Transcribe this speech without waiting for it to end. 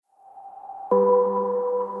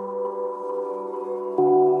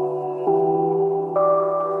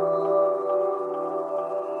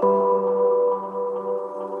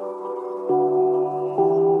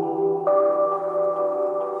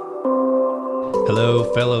Hello,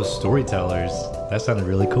 fellow storytellers. That sounded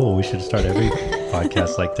really cool. We should start every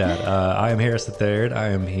podcast like that. I am Harris III. I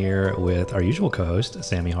am here with our usual co-host,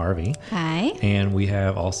 Sammy Harvey. Hi. And we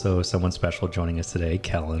have also someone special joining us today,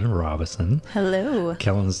 Kellen Robinson. Hello.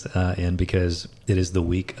 Kellen's in because it is the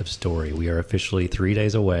week of story. We are officially 3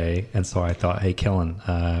 days away. And so I thought, hey, Kellen,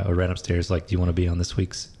 I ran upstairs like, do you want to be on this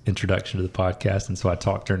week's introduction to the podcast? And so I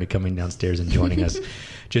talked her into coming downstairs and joining us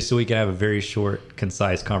just so we can have a very short,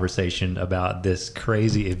 concise conversation about this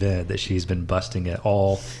crazy event that she's been busting it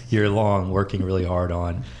all year long, working really hard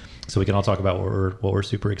on, so we can all talk about what we're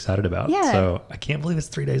super excited about. Yeah. So I can't believe it's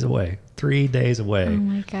 3 days away. 3 days away. Oh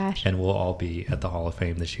my gosh. And we'll all be at the Hall of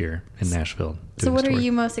Fame this year in Nashville. So what are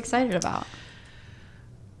you most excited about?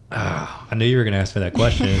 I knew you were going to ask me that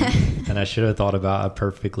question, and I should have thought about a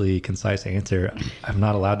perfectly concise answer. I'm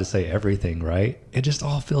not allowed to say everything, right? It just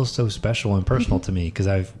all feels so special and personal to me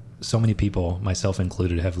because so many people, myself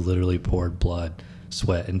included, have literally poured blood,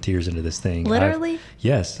 sweat, and tears into this thing. Literally?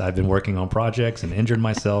 Yes, I've been working on projects and injured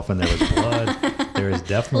myself, and there was blood. There has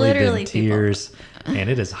definitely been tears.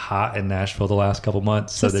 And it is hot in Nashville the last couple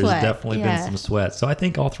months, so there's definitely been some sweat. So I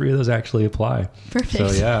think all three of those actually apply. Perfect.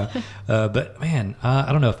 So yeah, but man,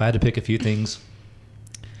 I don't know if I had to pick a few things.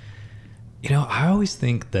 You know, I always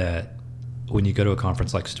think that when you go to a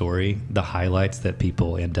conference like Story, the highlights that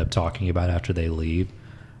people end up talking about after they leave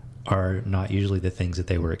are not usually the things that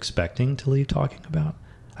they were expecting to leave talking about.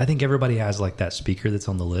 I think everybody has like that speaker that's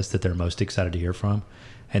on the list that they're most excited to hear from,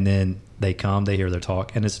 and then they hear their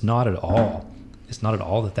talk, and it's not at all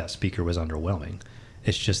that speaker was underwhelming.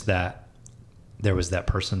 It's just that there was that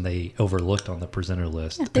person they overlooked on the presenter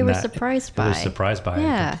list. Yeah, they were surprised by.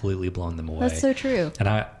 And completely blown them away. That's so true. And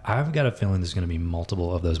I've got a feeling there's going to be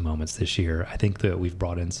multiple of those moments this year. I think that we've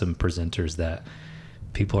brought in some presenters that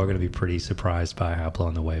people are going to be pretty surprised by how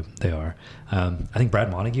blown away they are. I think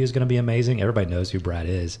Brad Montague is going to be amazing. Everybody knows who Brad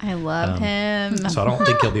is. I love him. So I don't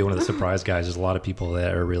think he'll be one of the surprise guys. There's a lot of people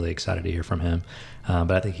that are really excited to hear from him.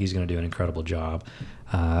 But I think he's going to do an incredible job.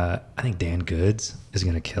 I think Dan Goods is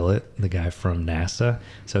going to kill it, the guy from NASA.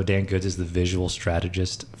 So Dan Goods is the visual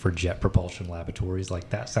strategist for Jet Propulsion Laboratories. Like,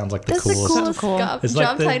 that sounds like the coolest It's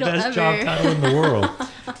like the title best ever. job title in the world.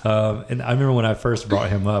 And I remember when I first brought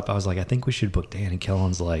him up, I was like, I think we should book Dan. And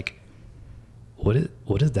Kellen's like, what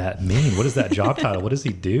does that mean? What is that job title? What does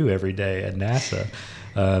he do every day at NASA?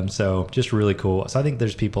 So just really cool. So I think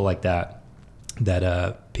there's people like that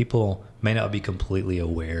people may not be completely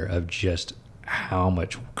aware of just how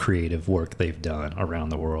much creative work they've done around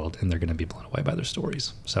the world, and they're going to be blown away by their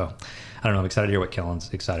stories. So I don't know. I'm excited to hear what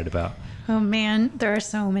Kellen's excited about. Oh man, there are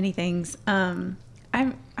so many things. I'm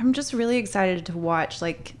just really excited to watch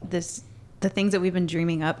like the things that we've been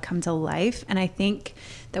dreaming up come to life. And I think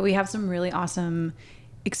that we have some really awesome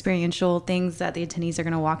experiential things that the attendees are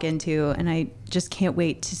going to walk into, and I just can't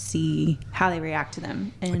wait to see how they react to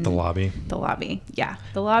them. And like the lobby. Yeah,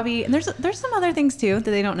 the lobby. And there's some other things too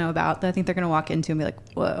that they don't know about that I think they're going to walk into and be like,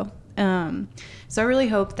 whoa. So I really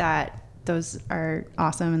hope that those are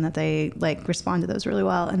awesome and that they like respond to those really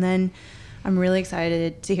well. And then I'm really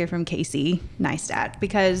excited to hear from Casey Neistat,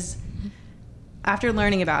 because after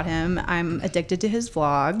learning about him, I'm addicted to his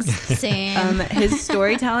vlogs. Same. His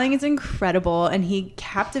storytelling is incredible, and he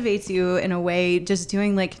captivates you in a way, just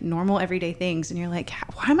doing like normal everyday things. And you're like,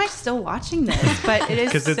 why am I still watching this? But it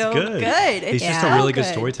is so good. He's just a really good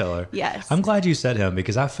storyteller. Yes. I'm glad you said him,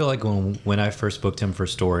 because I feel like when I first booked him for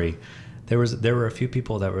Story, there were a few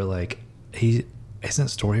people that were like, isn't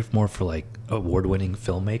Story more for like award-winning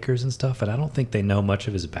filmmakers and stuff? And I don't think they know much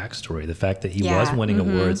of his backstory. The fact that he was winning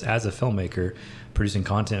awards as a filmmaker, producing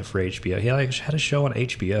content for HBO. He had a show on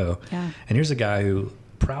HBO. Yeah. And here's a guy who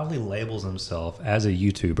proudly labels himself as a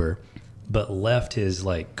YouTuber, but left his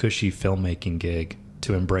like cushy filmmaking gig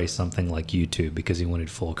to embrace something like YouTube because he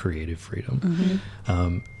wanted full creative freedom.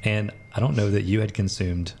 And I don't know that you had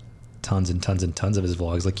consumed tons and tons and tons of his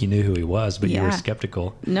vlogs. Like, you knew who he was, but you were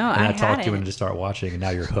skeptical. No, and I talked hadn't. you into start watching, and now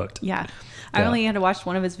you're hooked. Yeah. I only had to watch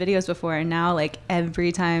one of his videos before, and now like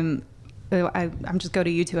every time I'm just go to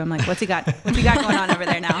YouTube, I'm like, what's he got going on over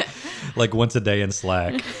there now? Like once a day in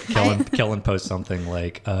Slack, Kellen posts something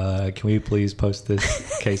like, can we please post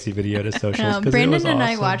this Casey video to socials? Brandon and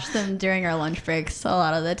I watch them during our lunch breaks a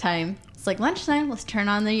lot of the time. It's like lunchtime, let's turn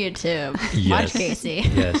on the YouTube. Watch Casey.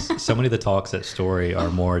 Yes. So many of the talks at Story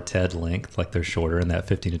are more TED length, like they're shorter in that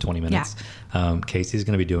 15 to 20 minutes. Yeah. Casey's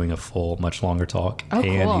going to be doing a full, much longer talk. Oh,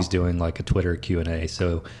 and cool. He's doing like a Twitter Q&A.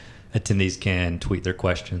 So attendees can tweet their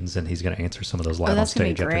questions, and he's going to answer some of those live on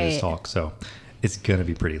stage after his talk. So it's going to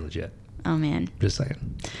be pretty legit. Oh, man. Just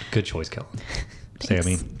saying. Good choice, Kellen.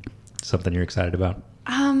 Sammy, something you're excited about?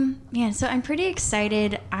 Yeah, so I'm pretty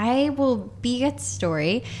excited. I will be at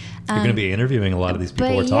Story. You're going to be interviewing a lot of these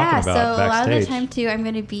people we're talking about so backstage. A lot of the time too, I'm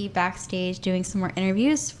going to be backstage doing some more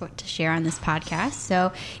interviews to share on this podcast.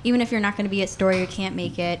 So even if you're not going to be at Story or can't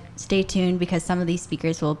make it, stay tuned because some of these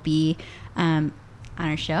speakers will be on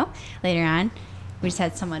our show later on. We just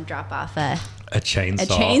had someone drop off a chainsaw. A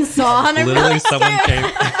chainsaw on our Literally, someone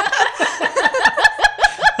came.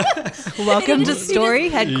 Welcome to Story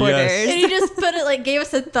headquarters. Yes. And he just put it gave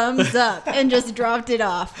us a thumbs up and just dropped it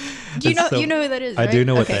off. You know who that is, right? I do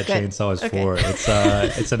know what Okay, that good. chainsaw is Okay. for.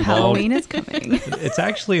 It's involved. Halloween is coming. It's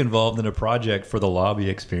actually involved in a project for the lobby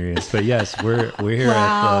experience. But yes, we're here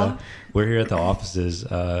Wow. we're here at the offices,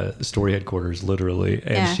 Story headquarters, literally.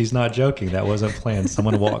 And Yeah. she's not joking. That wasn't planned.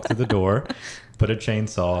 Someone walked through the door, put a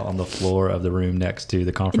chainsaw on the floor of the room next to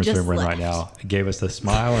the conference Just room we're in right left. now. Gave us a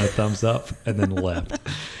smile and a thumbs up, and then left.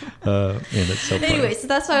 And it's so funny. Anyway, so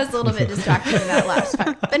that's why I was a little bit distracted in that last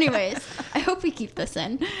part. But anyways, I hope we keep this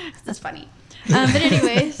in. This is funny. But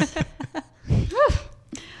anyways. Whew.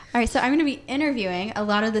 All right, so I'm going to be interviewing a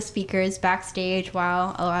lot of the speakers backstage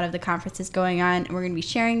while a lot of the conference is going on. And we're going to be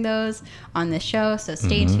sharing those on this show. So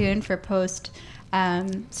stay tuned for post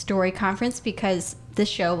Story conference because this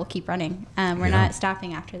show will keep running. We're not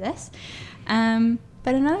stopping after this.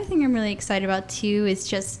 But another thing I'm really excited about too is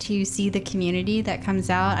just to see the community that comes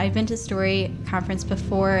out. I've been to Story conference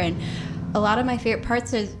before, and a lot of my favorite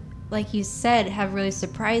parts are, like you said, have really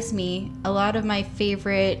surprised me. A lot of my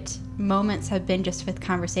favorite moments have been just with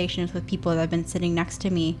conversations with people that have been sitting next to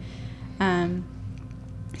me.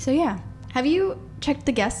 So yeah, have you checked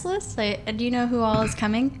the guest list? Do you know who all is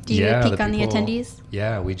coming? Do you peek on the attendees?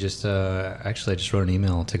 Yeah, we just actually I just wrote an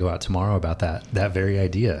email to go out tomorrow about that very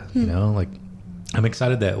idea. You know, I'm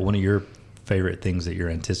excited that one of your favorite things that you're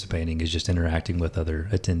anticipating is just interacting with other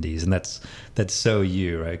attendees, and that's so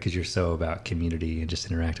you, right? Because you're so about community and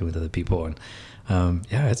just interacting with other people. And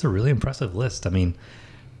it's a really impressive list. I mean,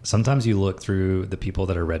 sometimes you look through the people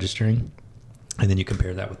that are registering, and then you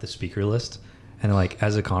compare that with the speaker list, and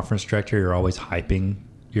as a conference director, you're always hyping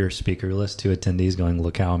your speaker list to attendees, going,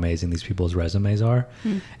 "Look how amazing these people's resumes are,"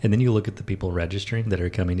 and then you look at the people registering that are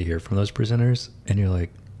coming to hear from those presenters, and you're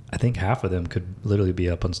like, I think half of them could literally be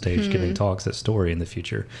up on stage giving talks at Story in the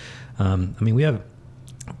future. I mean, we have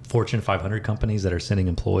Fortune 500 companies that are sending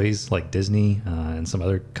employees like Disney and some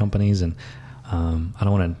other companies. And I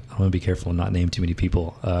don't want to be careful and not name too many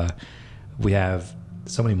people. We have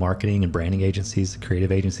so many marketing and branding agencies,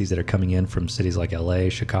 creative agencies that are coming in from cities like LA,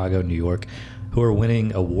 Chicago, New York, who are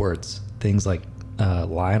winning awards, things like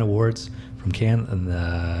Lion Awards from Cannes and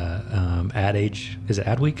the Ad Age. Is it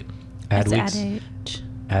Adweek? Adweek's.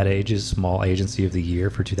 Ad Age's Small Agency of the Year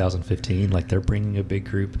for 2015. They're bringing a big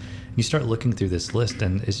group. You start looking through this list,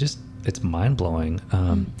 and it's mind-blowing.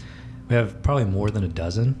 We have probably more than a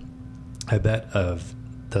dozen, I bet, of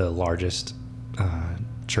the largest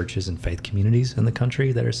churches and faith communities in the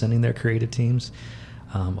country that are sending their creative teams.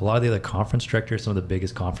 A lot of the other conference directors, some of the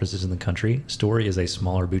biggest conferences in the country. Story is a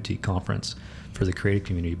smaller boutique conference for the creative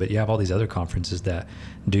community, but you have all these other conferences that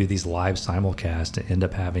do these live simulcasts and end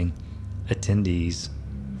up having attendees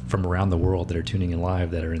from around the world that are tuning in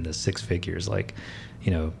live that are in the six figures. I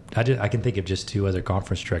can think of just two other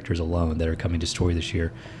conference directors alone that are coming to Story this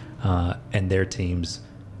year, and their teams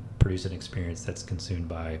produce an experience that's consumed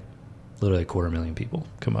by literally 250,000 people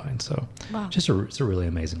combined. So wow. it's a really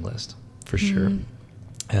amazing list for sure.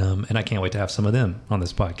 And I can't wait to have some of them on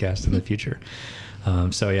this podcast in the future. I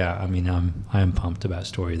am pumped about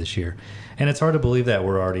Story this year, and it's hard to believe that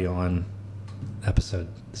we're already on episode.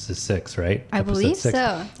 This is 6, right? I believe so.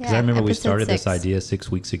 Yeah, Because I remember we started 6. this idea 6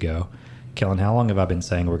 weeks ago. Kellen, how long have I been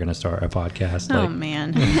saying we're going to start a podcast? Oh,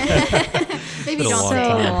 man. Maybe don't long say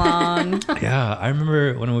time. long. Yeah, I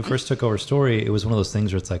remember when we first took over Story, it was one of those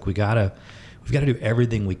things where it's we've got to do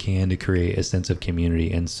everything we can to create a sense of community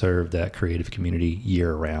and serve that creative community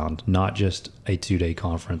year round, not just a 2-day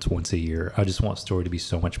conference once a year. I just want Story to be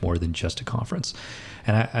so much more than just a conference.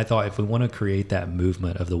 And I thought if we want to create that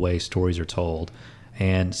movement of the way stories are told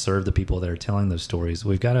and serve the people that are telling those stories,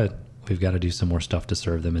 we've got to do some more stuff to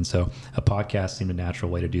serve them. And so a podcast seemed a natural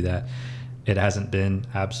way to do that. It hasn't been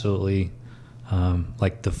absolutely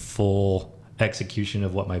the full execution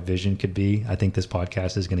of what my vision could be. I think this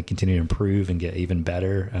podcast is going to continue to improve and get even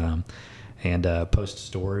better. And post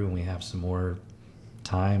Story, when we have some more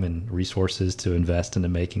time and resources to invest into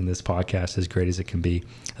making this podcast as great as it can be,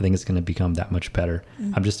 I think it's going to become that much better.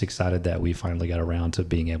 I'm just excited that we finally got around to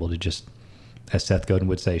being able to just, as Seth Godin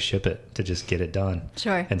would say, ship it, to just get it done.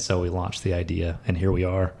 Sure. And so we launched the idea, and here we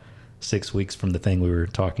are 6 weeks from the thing we were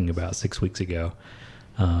talking about 6 weeks ago.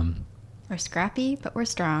 We're scrappy, but we're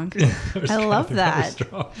strong. I love that.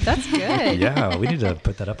 That's good. Yeah, we need to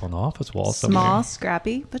put that up on the office wall somewhere. Small,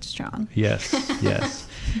 scrappy, but strong. Yes, yes.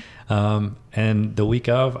 And the week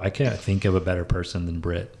of, I can't think of a better person than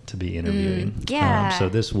Brit to be interviewing. Yeah. So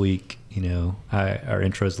this week, our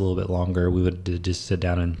intro is a little bit longer. We would just sit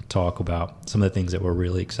down and talk about some of the things that we're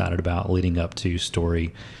really excited about leading up to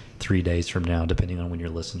Story 3 days from now, depending on when you're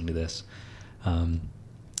listening to this.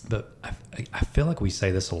 But I feel like we say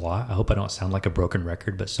this a lot. I hope I don't sound like a broken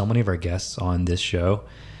record, but so many of our guests on this show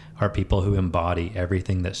are people who embody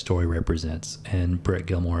everything that Story represents. And Brit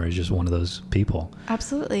Gilmore is just one of those people.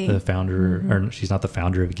 Absolutely. The founder, or she's not the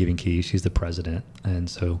founder of Giving Keys, she's the president. And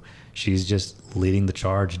so she's just leading the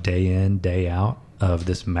charge day in, day out of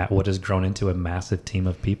this, what has grown into a massive team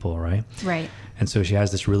of people, right? Right. And so she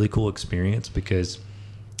has this really cool experience because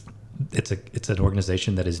it's an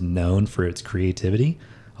organization that is known for its creativity.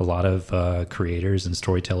 A lot of creators and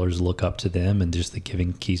storytellers look up to them and just the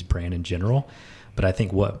Giving Keys brand in general. But I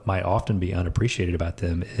think what might often be unappreciated about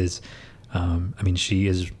them is,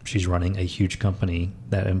 she's running a huge company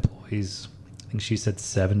that employs, I think she said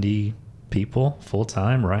 70 people full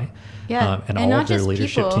time, right? Yeah. And all of their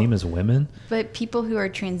leadership people, team is women. But people who are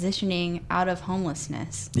transitioning out of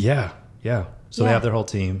homelessness. Yeah. Yeah. So they have their whole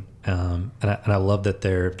team. And I love that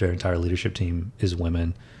their entire leadership team is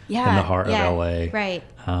women in the heart of LA. Right.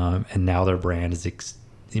 And now their brand is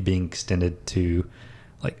being extended to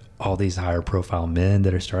like all these higher profile men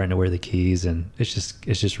that are starting to wear the keys. And it's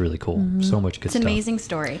just really cool. Mm-hmm. So much good stuff. It's an amazing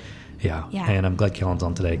story. Yeah. And I'm glad Kellen's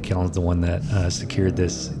on today. Kellen's the one that secured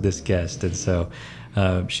this guest. And so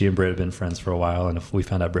she and Brit have been friends for a while. And if we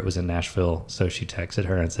found out Brit was in Nashville, so she texted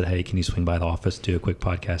her and said, hey, can you swing by the office, do a quick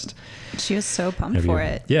podcast? She was so pumped for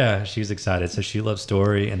it. Yeah, she was excited. So she loves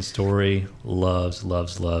Story, and Story loves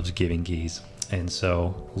Giving Keys. And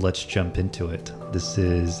so let's jump into it. This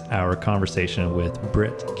is our conversation with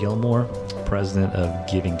Brit Gilmore, president of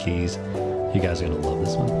Giving Keys. You guys are going to love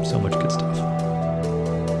this one. So much good stuff.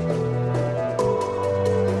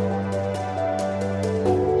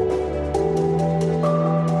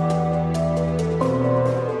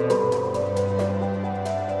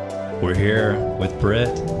 We're here with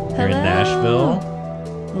Brit here in Nashville.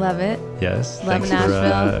 Love it. Yes. Love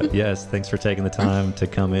Nashville. Thanks for taking the time to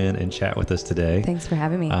come in and chat with us today. Thanks for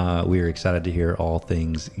having me. We are excited to hear all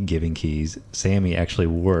things Giving Keys. Sammy actually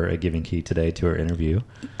wore a Giving Key today to our interview.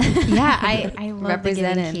 Yeah, I love the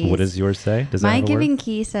Giving Keys. What does yours say? Does my Giving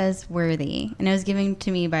Key says worthy, and it was given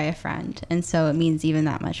to me by a friend, and so it means even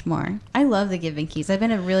that much more. I love the Giving Keys. I've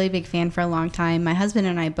been a really big fan for a long time. My husband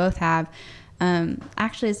and I both have.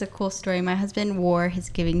 Actually, it's a cool story. My husband wore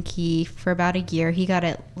his Giving Key for about a year. He got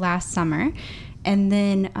it last summer. And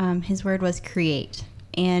then his word was create.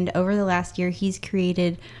 And over the last year, he's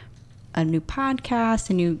created a new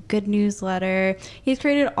podcast, a new good newsletter. He's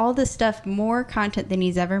created all this stuff, more content than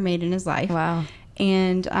he's ever made in his life. Wow.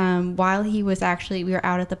 And while we were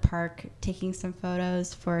out at the park taking some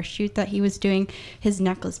photos for a shoot that he was doing, his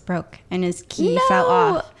necklace broke and his key fell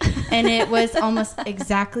off. And it was almost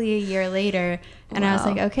exactly a year later. And I was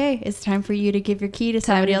like, okay, it's time for you to give your key to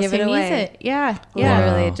somebody else who needs it. Yeah.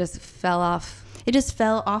 Literally, it just fell off. It just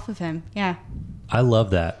fell off of him. Yeah. I love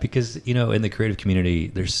that because, in the creative community,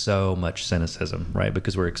 there's so much cynicism, right?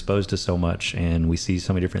 Because we're exposed to so much and we see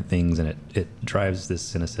so many different things, and it drives this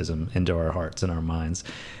cynicism into our hearts and our minds.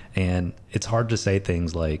 And it's hard to say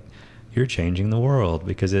things like, you're changing the world,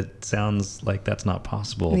 because it sounds like that's not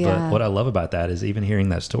possible. Yeah. But what I love about that is even hearing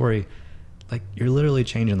that story, like you're literally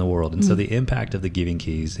changing the world. And so the impact of the Giving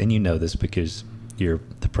Keys, and you know this because you're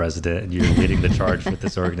the president and you're leading the charge with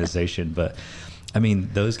this organization, but I mean,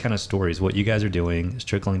 those kind of stories, what you guys are doing is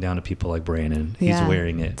trickling down to people like Brandon. He's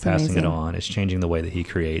wearing it, passing it on. It's changing the way that he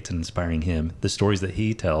creates and inspiring him. The stories that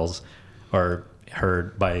he tells are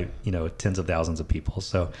heard by, tens of thousands of people.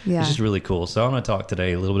 So it's just really cool. So I'm going to talk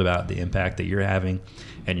today a little bit about the impact that you're having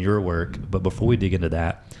and your work. But before we dig into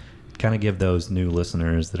that, kind of give those new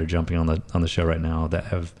listeners that are jumping on the show right now that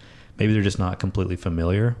have, maybe they're just not completely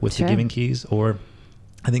familiar with the Giving Keys, or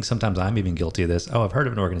I think sometimes I'm even guilty of this. Oh, I've heard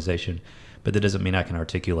of an organization, but that doesn't mean I can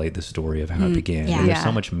articulate the story of how it began. Yeah. There's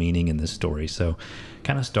so much meaning in this story. So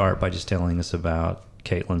kind of start by just telling us about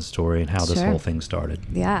Caitlin's story and how this whole thing started.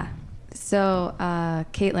 Yeah. So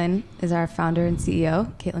Caitlin is our founder and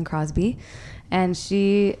CEO, Caitlin Crosby. And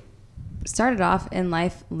she started off in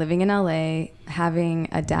life living in LA, having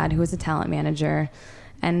a dad who was a talent manager,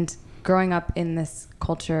 and growing up in this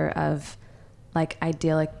culture of like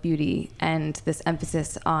idyllic beauty and this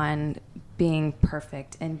emphasis on being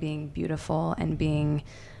perfect and being beautiful and being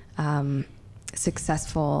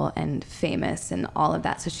successful and famous and all of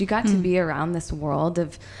that. So she got to be around this world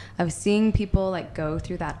of seeing people like go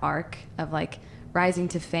through that arc of like rising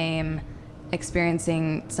to fame,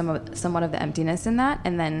 experiencing somewhat of the emptiness in that,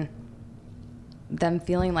 and then them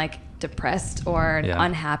feeling like depressed or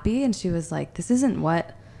unhappy. And she was like, this isn't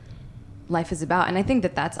what life is about. And I think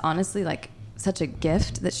that that's honestly like such a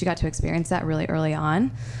gift that she got to experience that really early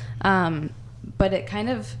on. But it kind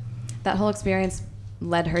of, that whole experience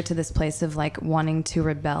led her to this place of like wanting to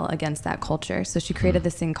rebel against that culture. So she created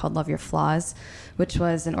this thing called Love Your Flaws, which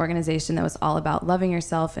was an organization that was all about loving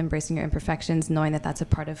yourself, embracing your imperfections, knowing that that's a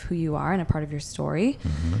part of who you are and a part of your story.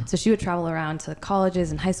 So she would travel around to colleges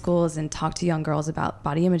and high schools and talk to young girls about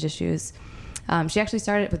body image issues. She actually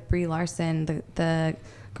started with Brie Larson, the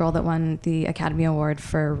girl that won the Academy Award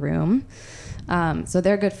for Room. So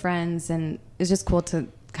they're good friends, and it's just cool to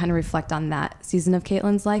kind of reflect on that season of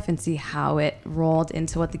Caitlin's life and see how it rolled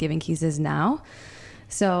into what the Giving Keys is now.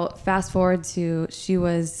 So fast forward to, she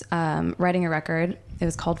was writing a record. It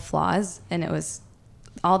was called Flaws, and it was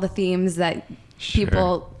all the themes that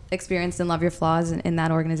people experienced in Love Your Flaws in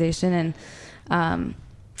that organization. And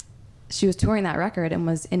she was touring that record and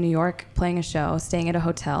was in New York playing a show, staying at a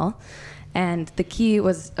hotel. And the key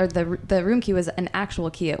was, or the room key was an actual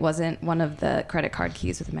key. It wasn't one of the credit card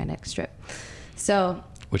keys with a magnetic strip. So,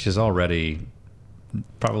 which is already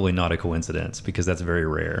probably not a coincidence, because that's very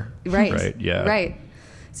rare. Right. Right. Yeah. Right.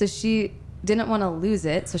 So she didn't want to lose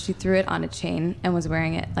it, so she threw it on a chain and was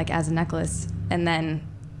wearing it like as a necklace, and then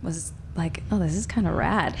was like, oh, this is kind of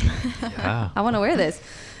rad. Yeah. I want to wear this.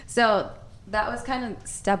 So that was kind of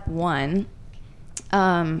step one.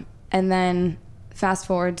 And then fast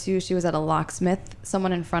forward to, she was at a locksmith.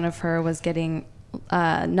 Someone in front of her was getting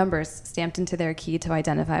numbers stamped into their key to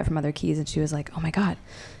identify it from other keys, and she was like, oh my God,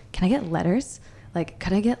 can I get letters? Like,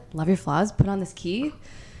 could I get Love Your Flaws put on this key?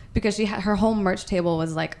 Because she had, her whole merch table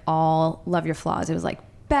was like all Love Your Flaws. It was like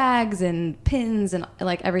bags and pins and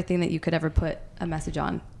like everything that you could ever put a message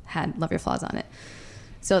on had Love Your Flaws on it.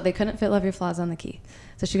 So they couldn't fit Love Your Flaws on the key.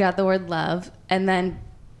 So she got the word love, and then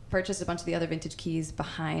purchased a bunch of the other vintage keys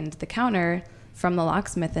behind the counter from the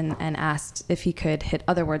locksmith and asked if he could hit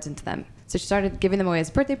other words into them. So she started giving them away as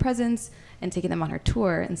birthday presents and taking them on her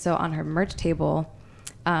tour. And so on her merch table,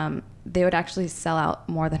 they would actually sell out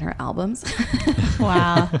more than her albums.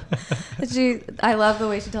 Wow. I love the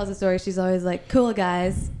way she tells the story. She's always like, cool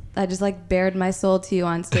guys, I just like bared my soul to you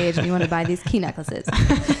on stage and you want to buy these key necklaces.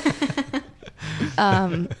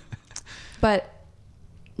 But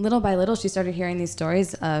little by little, she started hearing these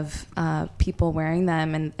stories of people wearing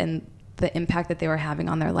them and the impact that they were having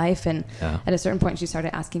on their life. And at a certain point, she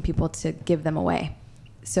started asking people to give them away.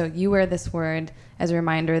 So you wear this word as a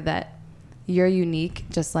reminder that you're unique,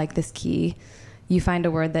 just like this key. You find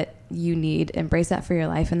a word that you need, embrace that for your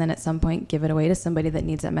life, and then at some point give it away to somebody that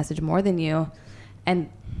needs that message more than you.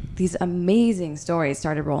 And these amazing stories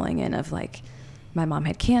started rolling in of like, my mom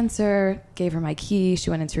had cancer, gave her my key,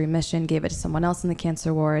 she went into remission, gave it to someone else in the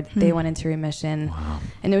cancer ward, they went into remission. Wow.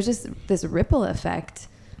 And it was just this ripple effect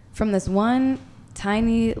from this one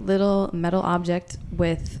tiny little metal object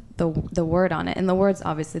with the word on it. And the word's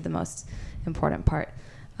obviously the most important part.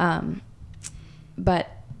 But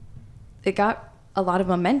it got a lot of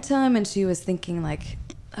momentum, and she was thinking like,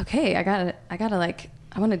 okay, I gotta like,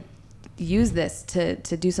 I want to use this to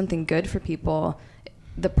do something good for people.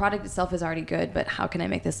 The product itself is already good, but how can I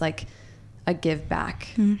make this like a give back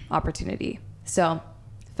opportunity? So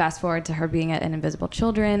fast forward to her being at an Invisible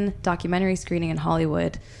Children documentary screening in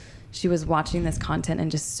Hollywood. She was watching this content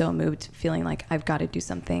and just so moved, feeling like I've got to do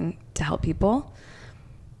something to help people,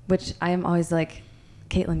 which I am always like,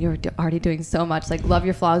 Caitlin, you're already doing so much. Like Love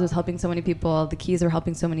Your Flaws was helping so many people. The keys are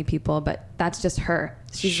helping so many people, but that's just her.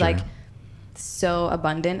 She's like so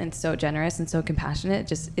abundant and so generous and so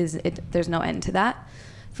compassionate. There's no end to that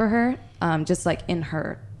for her. Just like in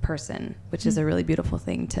her person, which is a really beautiful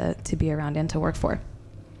thing to be around and to work for.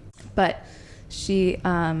 But she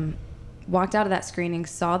walked out of that screening,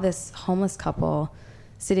 saw this homeless couple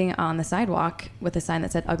sitting on the sidewalk with a sign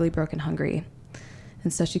that said ugly, broken, hungry.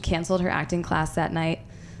 And so she canceled her acting class that night,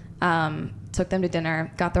 took them to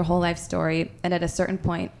dinner, got their whole life story. And at a certain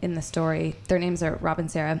point in the story, their names are Rob and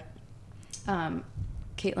Sarah.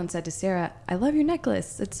 Caitlin said to Sarah, I love your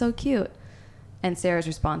necklace. It's so cute. And Sarah's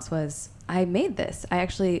response was, I made this. I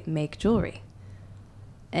actually make jewelry.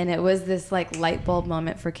 And it was this like light bulb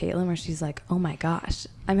moment for Caitlin where she's like, oh my gosh,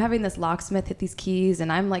 I'm having this locksmith hit these keys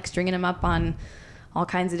and I'm like stringing them up on all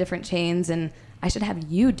kinds of different chains, and I should have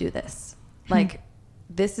you do this. Like,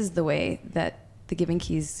 this is the way that the Giving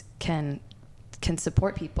Keys can can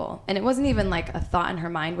support people. And it wasn't even like a thought in her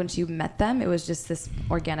mind when she met them. It was just this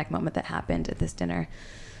organic moment that happened at this dinner.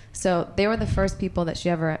 So they were the first people that she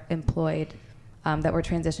ever employed that were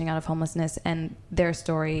transitioning out of homelessness. And their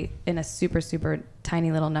story, in a super, super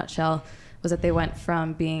tiny little nutshell, was that they went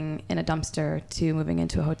from being in a dumpster to moving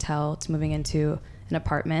into a hotel to moving into an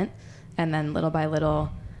apartment. And then little by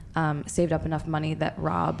little saved up enough money that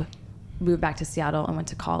Rob moved back to Seattle and went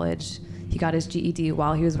to college. He got his GED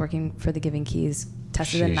while he was working for the Giving Keys,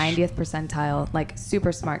 tested the 90th percentile, like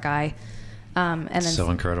super smart guy. And then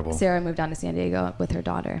so incredible. Sarah moved down to San Diego with her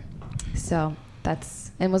daughter. So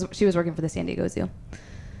she was working for the San Diego Zoo.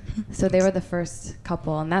 So they were the first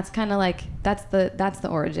couple, and that's kind of like, that's the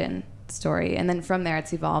origin story. And then from there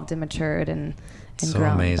it's evolved and matured and so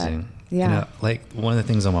grown. Amazing. But, yeah. You know, like one of the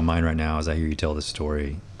things on my mind right now as I hear you tell this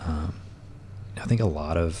story, I think a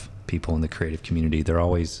lot of people in the creative community, they're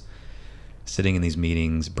always sitting in these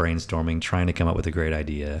meetings, brainstorming, trying to come up with a great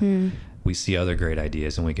idea. We see other great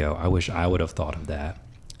ideas and we go, I wish I would have thought of that.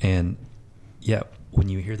 And yeah, when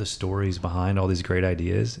you hear the stories behind all these great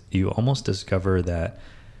ideas, you almost discover that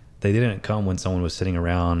they didn't come when someone was sitting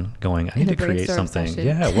around going, I need to create something. Session.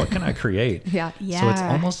 Yeah, what can I create? Yeah. So it's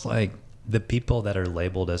almost like the people that are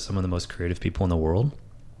labeled as some of the most creative people in the world,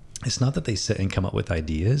 it's not that they sit and come up with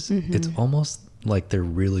ideas. It's almost like they're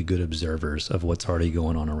really good observers of what's already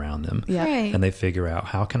going on around them. Yeah. Right. And they figure out,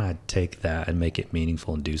 how can I take that and make it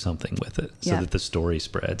meaningful and do something with it so that the story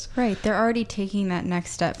spreads. Right. They're already taking that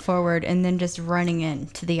next step forward and then just running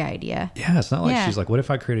into the idea. Yeah, it's not like she's like, what if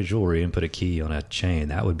I created jewelry and put a key on a chain?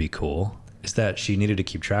 That would be cool. It's that she needed to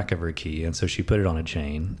keep track of her key, and so she put it on a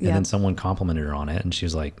chain, and then someone complimented her on it, and she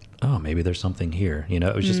was like, oh, maybe there's something here. You know,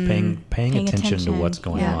 it was just paying attention to what's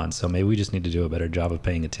going on. So maybe we just need to do a better job of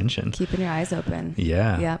paying attention. Keeping your eyes open.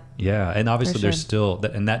 Yeah. Yep. Yeah. And obviously For there's sure. still,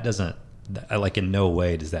 and that doesn't, like in no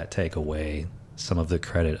way does that take away some of the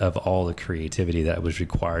credit of all the creativity that was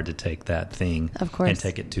required to take that thing Of course. and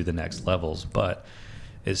take it to the next levels. But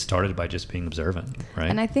it started by just being observant, right?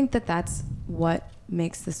 And I think that that's what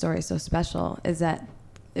makes the story so special, is that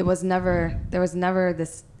there was never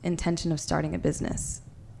this intention of starting a business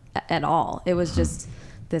at all. It was just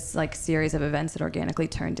this like series of events that organically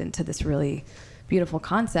turned into this really beautiful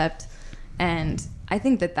concept. And I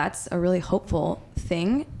think that that's a really hopeful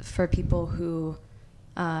thing for people who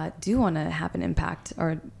do want to have an impact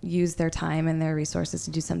or use their time and their resources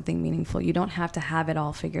to do something meaningful. You don't have to have it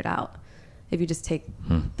all figured out. If you just take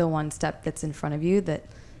the one step that's in front of you that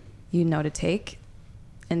you know to take,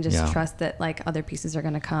 and just trust that like other pieces are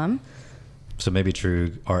going to come. So maybe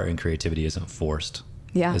true art and creativity isn't forced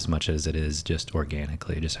as much as it is just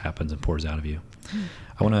organically. It just happens and pours out of you.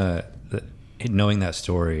 I want to, knowing that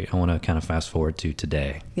story, I want to kind of fast forward to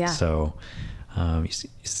today. Yeah. So,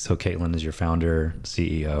 so Caitlin is your founder,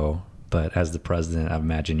 CEO, but as the president, I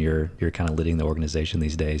imagine you're kind of leading the organization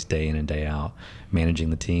these days, day in and day out,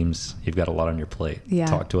 managing the teams. You've got a lot on your plate. Yeah.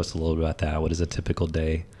 Talk to us a little bit about that. What does a typical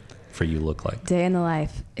day for you look like? Day in the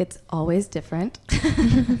life. It's always different.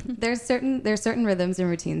 There's certain rhythms and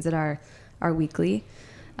routines that are weekly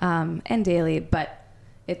and daily, but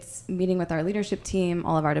it's meeting with our leadership team,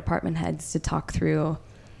 all of our department heads, to talk through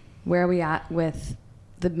where are we at with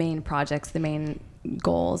the main projects, the main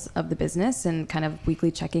goals of the business, and kind of weekly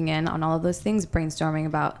checking in on all of those things, brainstorming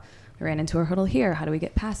about, we ran into a hurdle here, how do we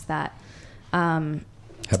get past that? How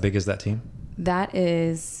big is that team?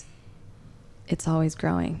 It's always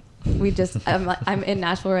growing. We just, I'm in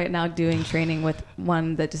Nashville right now doing training with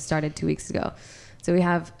one that just started 2 weeks ago. So we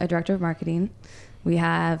have a director of marketing, we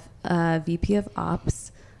have a VP of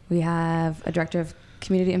ops, we have a director of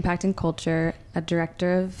community impact and culture, a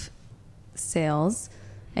director of sales,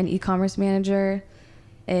 an e-commerce manager,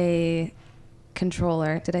 a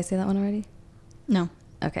controller. Did I say that one already? No.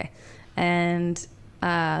 Okay. And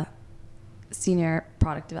senior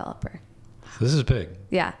product developer. This is big.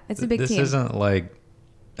 Yeah, it's a big team. This isn't like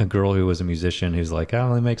a girl who was a musician who's like, I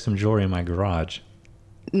only make some jewelry in my garage.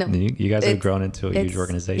 No, you guys have grown into a huge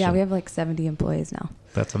organization. Yeah, we have like 70 employees now.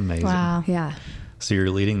 That's amazing. Wow. Yeah. So you're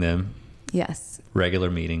leading them. Yes. Regular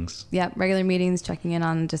meetings. Yeah, regular meetings, checking in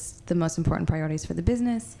on just the most important priorities for the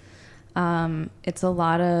business. It's a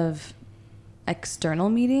lot of external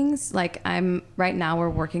meetings. Like right now we're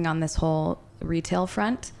working on this whole retail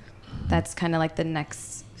front. That's kind of like the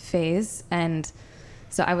next phase. And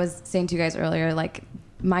so I was saying to you guys earlier, like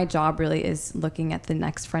my job really is looking at the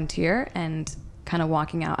next frontier and kind of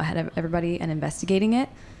walking out ahead of everybody and investigating it,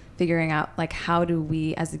 figuring out like how do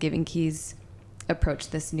we as the Giving Keys approach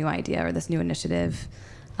this new idea or this new initiative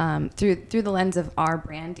through the lens of our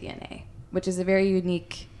brand DNA, which is a very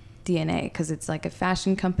unique DNA because it's like a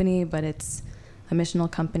fashion company, but it's a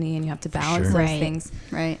missional company, and you have to balance sure. those Right. things.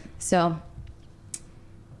 Right. So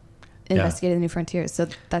Yeah. investigating the new frontiers. So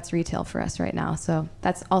that's retail for us right now. So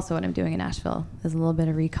that's also what I'm doing in Nashville, is a little bit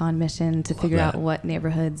of recon mission to figure that. out what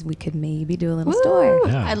neighborhoods we could maybe do a little Woo! store.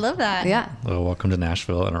 Yeah. I love that. Yeah. Well, welcome to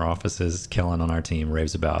Nashville. In our offices, Kellen on our team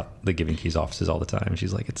raves about the Giving Keys offices all the time.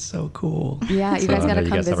 She's like, it's so cool. Yeah, you guys I got know to you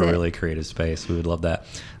come guys have a visit. really creative space. We would love that.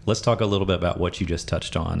 Let's talk a little bit about what you just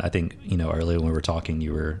touched on. I think, earlier when we were talking,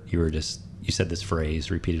 you said this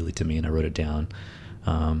phrase repeatedly to me, and I wrote it down.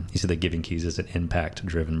 You said that Giving Keys is an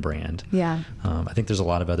impact-driven brand. Yeah. I think there's a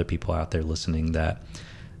lot of other people out there listening that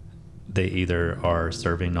they either are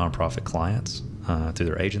serving nonprofit clients through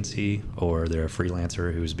their agency, or they're a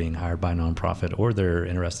freelancer who's being hired by a nonprofit, or they're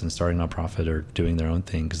interested in starting a nonprofit or doing their own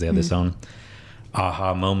thing because they have this own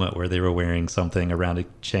aha moment where they were wearing something around a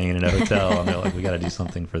chain in a hotel and they're like, we got to do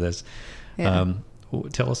something for this. Yeah.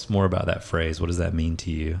 Tell us more about that phrase. What does that mean to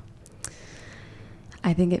you?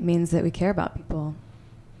 I think it means that we care about people.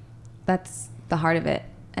 That's the heart of it.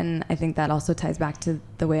 And I think that also ties back to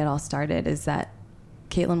the way it all started, is that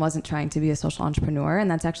Caitlin wasn't trying to be a social entrepreneur.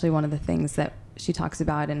 And that's actually one of the things that she talks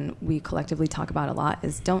about and we collectively talk about a lot,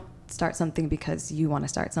 is don't start something because you want to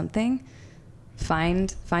start something. Find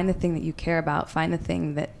the thing that you care about. Find the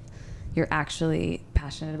thing that you're actually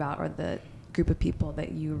passionate about, or the group of people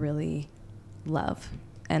that you really love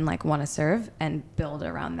and like want to serve, and build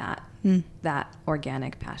around that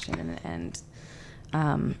organic passion.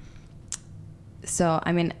 So,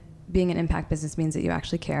 I mean, being an impact business means that you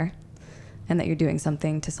actually care and that you're doing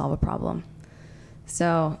something to solve a problem.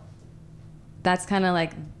 So that's kind of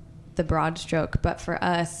like the broad stroke. But for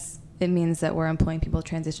us, it means that we're employing people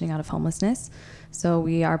transitioning out of homelessness. So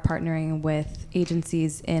we are partnering with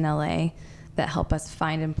agencies in LA that help us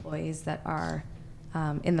find employees that are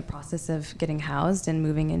in the process of getting housed and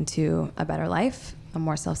moving into a better life, a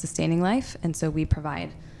more self-sustaining life. And so we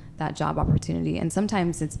provide that job opportunity. And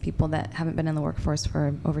sometimes it's people that haven't been in the workforce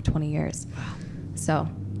for over 20 years. Wow. So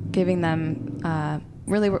giving them,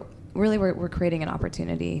 we're creating an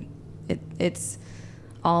opportunity. It's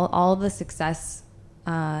all the success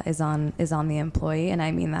is on the employee. And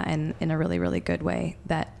I mean that in a really, really good way,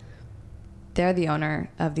 that they're the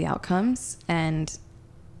owner of the outcomes, and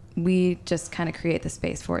we just kind of create the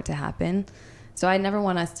space for it to happen. So I never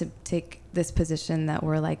want us to take this position that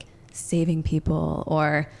we're like saving people,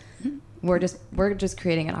 or we're just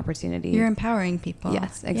creating an opportunity. You're empowering people.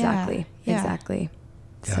 Yes, exactly. Yeah. Exactly.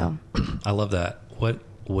 Yeah. So I love that.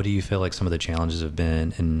 What do you feel like some of the challenges have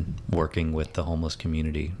been in working with the homeless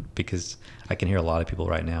community? Because I can hear a lot of people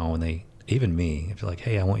right now, when even me, if you're like,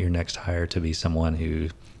 hey, I want your next hire to be someone who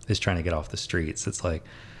is trying to get off the streets. It's like,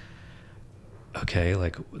 okay,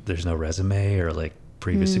 like there's no resume or like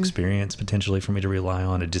previous experience potentially for me to rely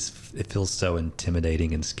on. It feels so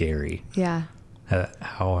intimidating and scary. yeah.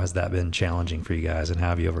 How has that been challenging for you guys, and how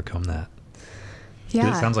have you overcome that? 'Cause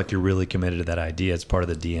Yeah. it sounds like you're really committed to that idea. It's part of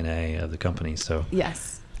the DNA of the company. So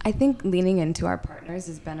Yes. I think leaning into our partners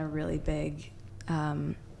has been a really big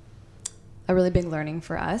learning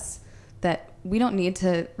for us, that we don't need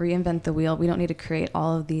to reinvent the wheel. We don't need to create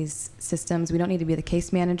all of these systems. We don't need to be the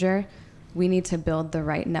case manager. We need to build the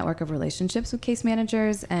right network of relationships with case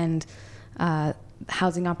managers and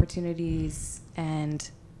housing opportunities,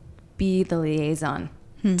 and be the liaison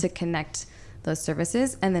to connect those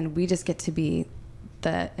services. And then we just get to be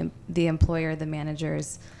the employer, the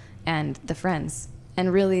managers, and the friends,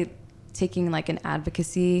 and really taking like an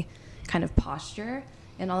advocacy kind of posture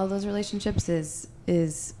in all of those relationships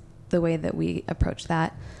is the way that we approach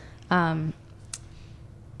that. To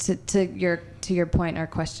your point or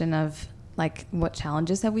question of like, what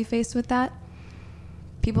challenges have we faced with that?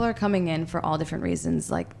 People are coming in for all different reasons.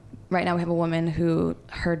 Like right now we have a woman who,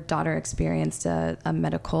 her daughter experienced a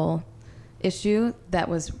medical issue that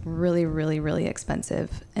was really, really, really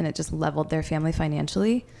expensive, and it just leveled their family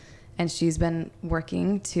financially. And she's been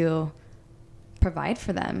working to provide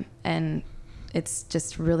for them. And it's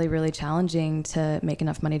just really, really challenging to make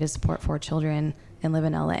enough money to support 4 children and live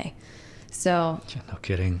in LA. So no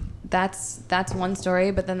kidding. that's one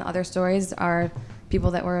story. But then the other stories are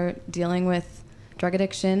people that were dealing with drug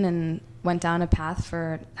addiction and went down a path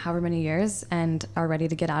for however many years and are ready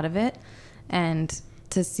to get out of it. And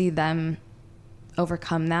to see them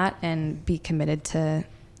overcome that and be committed to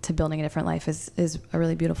building a different life is a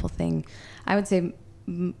really beautiful thing. I would say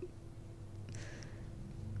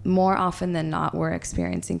more often than not, we're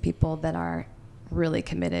experiencing people that are really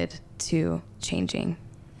committed to changing.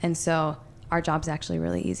 And so our job's actually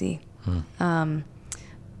really easy.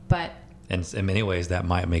 But and in many ways that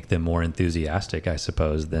might make them more enthusiastic, I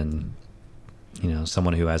suppose, than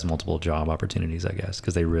someone who has multiple job opportunities, I guess,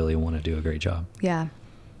 because they really want to do a great job. Yeah.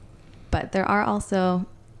 But there are also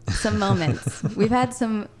some moments. We've had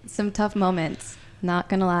some tough moments. Not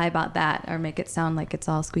going to lie about that or make it sound like it's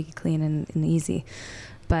all squeaky clean and easy.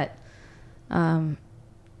 But,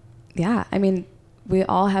 yeah, I mean, we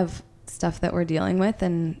all have stuff that we're dealing with,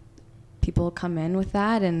 and people come in with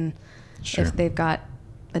that. And Sure. if they've got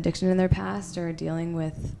addiction in their past or dealing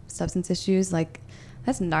with substance issues, like,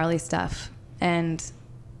 that's gnarly stuff. And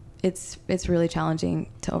it's really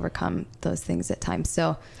challenging to overcome those things at times.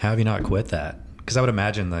 So How have you not quit that? Because I would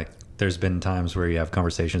imagine like there's been times where you have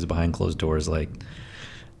conversations behind closed doors like,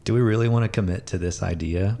 do we really want to commit to this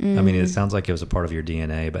idea? I mean, it sounds like it was a part of your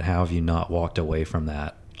DNA, but how have you not walked away from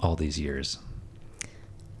that all these years?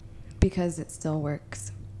 because it still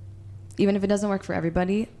works. Even if it doesn't work for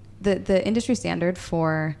everybody, the industry standard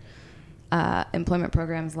for employment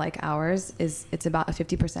programs like ours it's about a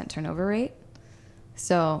 50% turnover rate.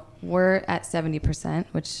 So we're at 70%,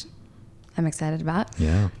 which I'm excited about.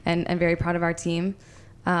 Yeah. And I'm very proud of our team.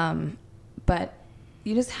 But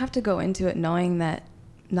you just have to go into it knowing that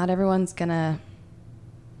not everyone's going to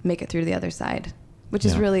make it through the other side, which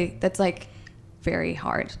is really, that's like very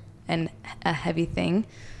hard and a heavy thing.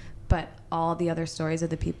 But all the other stories of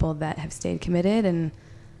the people that have stayed committed and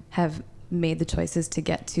have made the choices to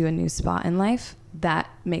get to a new spot in life, that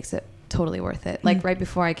makes it totally worth it. Like right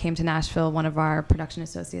before I came to Nashville, one of our production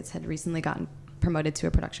associates had recently gotten promoted to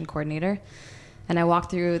a production coordinator. And I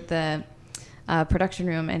walked through the production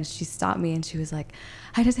room and she stopped me and she was like,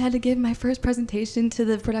 I just had to give my first presentation to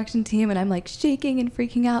the production team and I'm like shaking and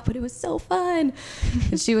freaking out, but it was so fun.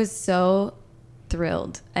 And she was so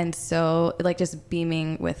thrilled and so like just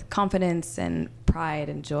beaming with confidence and pride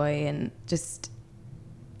and joy, and just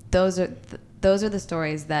those are the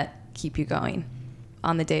stories that keep you going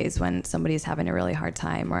on the days when somebody's having a really hard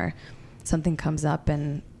time or something comes up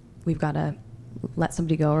and we've got to let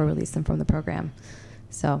somebody go or release them from the program.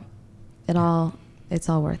 So it's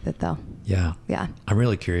all worth it though. Yeah. Yeah. I'm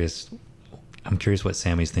really curious. I'm curious what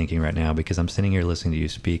Sammy's thinking right now, because I'm sitting here listening to you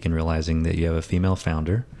speak and realizing that you have a female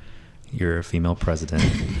founder. You're a female president.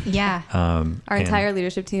 Yeah. Our entire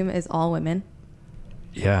leadership team is all women.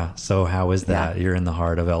 Yeah. So how is that? Yeah. You're in the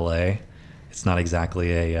heart of LA. It's not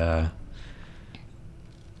exactly it's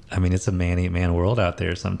a man eat man world out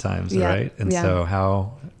there sometimes, Yeah. right? And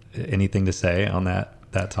so anything to say on that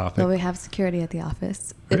topic? Well, we have security at the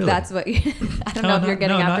office. Really? If that's what I don't know if you're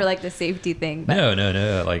getting after not, like the safety thing. But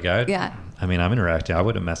No. Like I'm interacting. I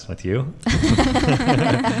wouldn't mess with you.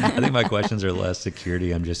 I think my questions are less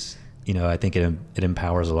security. I'm just, I think it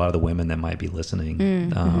empowers a lot of the women that might be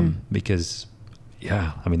listening. Because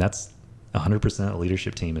that's 100%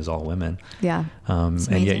 leadership team is all women. Yeah. And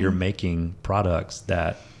yet you're making products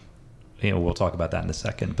that, we'll talk about that in a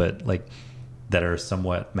second, but like that are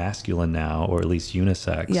somewhat masculine now, or at least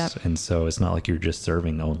unisex. Yep. And so it's not like you're just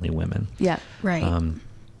serving only women. Yeah. Right.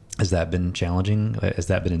 Has that been challenging? Has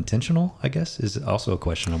that been intentional, I guess, is also a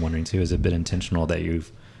question I'm wondering too. Has it been intentional that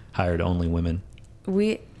you've hired only women?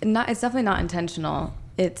 It's definitely not intentional.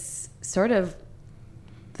 It's sort of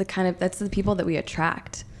that's the people that we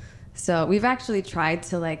attract. So we've actually tried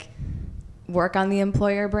to like work on the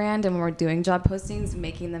employer brand, and when we're doing job postings,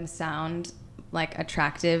 making them sound like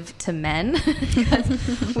attractive to men,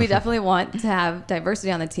 because we definitely want to have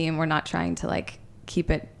diversity on the team. We're not trying to like keep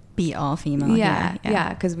it Be all female.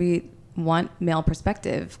 Yeah. Because we want male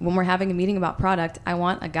perspective. When we're having a meeting about product, I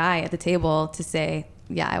want a guy at the table to say,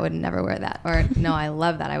 yeah, I would never wear that. Or no, I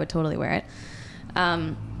love that. I would totally wear it.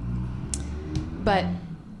 But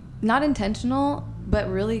not intentional, but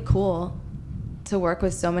really cool to work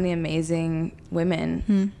with so many amazing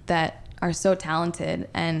women that are so talented.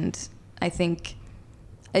 And I think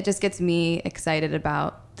it just gets me excited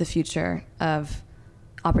about the future of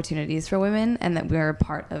opportunities for women, and that we're a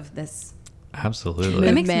part of this. Absolutely.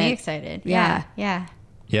 That makes me movement. excited. Yeah. Yeah.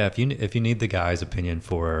 Yeah. If you need the guy's opinion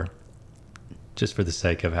just for the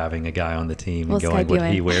sake of having a guy on the team We'll and going, Skype you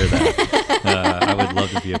would he in. wear that? I would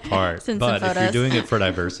love to be a part. Send some But if you're photos. doing it for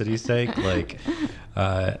diversity's sake, like,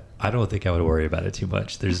 I don't think I would worry about it too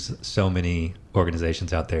much. There's so many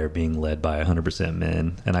organizations out there being led by 100%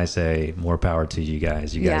 men. And I say more power to you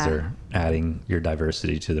guys. You guys are adding your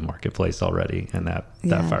diversity to the marketplace already. And that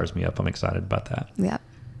fires me up. I'm excited about that. Yeah.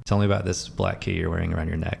 Tell me about this black key you're wearing around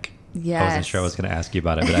your neck. Yes. I wasn't sure I was going to ask you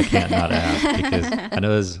about it, but I can't not ask, because I know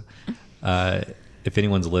there's, if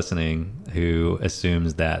anyone's listening who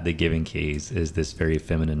assumes that the Giving Keys is this very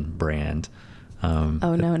feminine brand, No.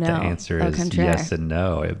 the answer Au is contraire. yes and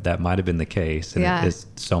no. That might have been the case, and Yeah. it is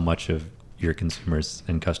so much of your consumers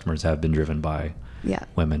and customers have been driven by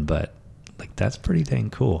women, but like, that's pretty dang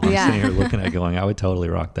cool. I'm Yeah. sitting here looking at it going, I would totally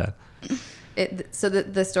rock that. So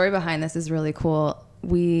the story behind this is really cool.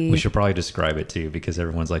 We should probably describe it too, because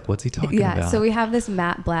everyone's like, what's he talking about? Yeah, so we have this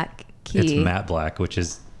matte black key. It's matte black, which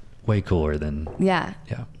is way cooler than... Yeah.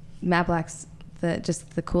 Yeah. Matte black's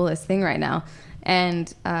just the coolest thing right now.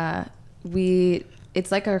 And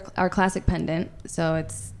it's like our classic pendant. So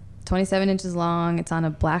it's 27 inches long. It's on a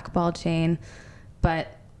black ball chain,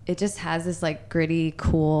 but it just has this like gritty,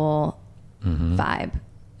 cool vibe.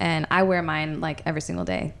 And I wear mine like every single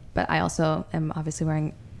day, but I also am obviously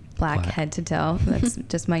wearing black head to toe. That's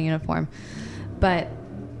just my uniform. But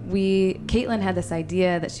Caitlin had this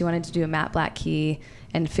idea that she wanted to do a matte black key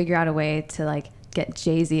and figure out a way to like get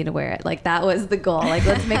Jay-Z to wear it. Like that was the goal. Like,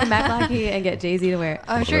 let's make a matte black key and get Jay-Z to wear it.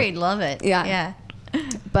 I'm sure he'd love it. Yeah.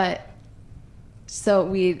 But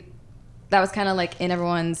so that was kind of like in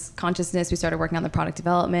everyone's consciousness. We started working on the product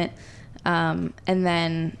development. And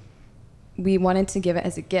then we wanted to give it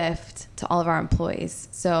as a gift to all of our employees.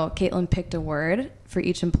 So Caitlin picked a word for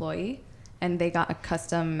each employee, and they got a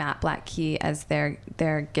custom matte black key as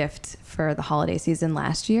their gift for the holiday season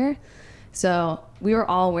last year. So we were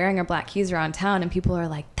all wearing our black keys around town, and people are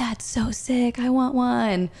like, that's so sick, I want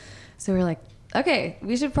one. So we're like, okay,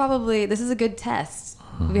 we should probably, this is a good test.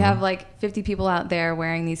 We have like 50 people out there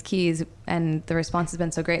wearing these keys, and the response has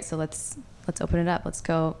been so great. So let's open it up. Let's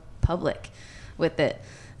go public with it.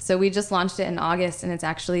 So we just launched it in August, and it's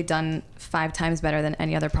actually done 5 times better than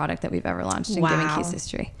any other product that we've ever launched in Giving Keys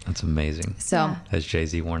history. That's amazing. So Has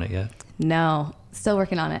Jay-Z worn it yet? no, still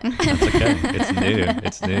working on it. That's okay. It's new.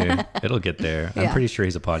 It's new. It'll get there. I'm Yeah. pretty sure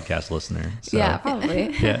he's a podcast listener. So. Yeah,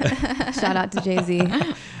 probably. Yeah. Shout out to Jay-Z.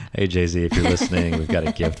 Hey, Jay-Z, if you're listening, we've got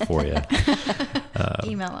a gift for you.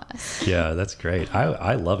 Email us. Yeah, that's great.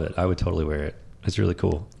 I love it. I would totally wear it. It's really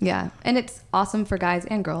cool. Yeah, and it's awesome for guys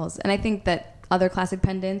and girls. And I think that other classic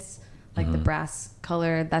pendants, like the brass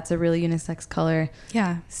color, that's a really unisex color.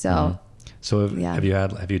 Yeah. So, So Yeah.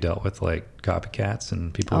 have you dealt with like copycats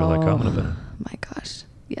and people are like, oh, I'm gonna my gosh,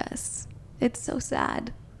 yes, it's so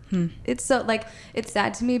sad. It's so like, it's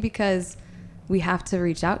sad to me because we have to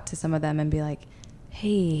reach out to some of them and be like,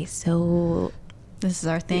 hey, so This is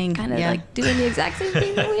our thing. kind of like doing the exact same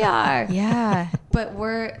thing that we are. Yeah. But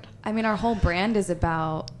our whole brand is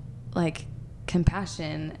about like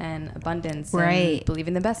compassion and abundance and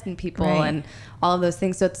believing the best in people and all of those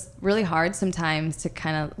things. So it's really hard sometimes to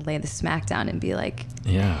kind of lay the smack down and be like,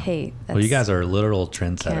 hey, well, you guys are literal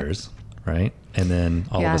trendsetters, right? And then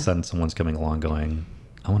all of a sudden someone's coming along going,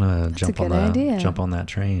 I want to jump on that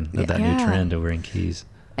train of that new trend of wearing keys.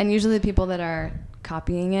 And usually the people that are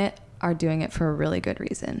copying it are doing it for a really good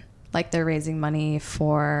reason. Like they're raising money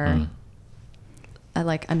for a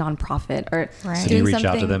nonprofit or So do you reach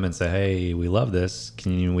out to them and say, hey, we love this.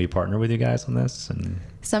 Can we partner with you guys on this? And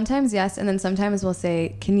sometimes yes. And then sometimes we'll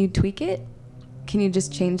say, can you tweak it? Can you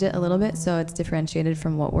just change it a little bit so it's differentiated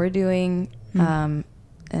from what we're doing? And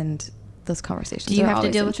those conversations. Do you have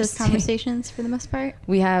to deal with those conversations for the most part?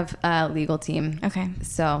 We have a legal team. Okay.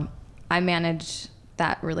 So I manage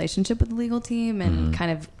that relationship with the legal team, and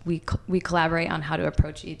kind of we collaborate on how to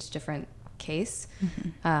approach each different case.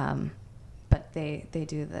 But they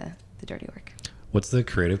do the dirty work. What's the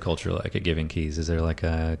creative culture like at Giving Keys? Is there like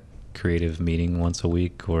a creative meeting once a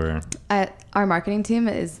week or? Our marketing team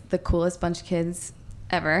is the coolest bunch of kids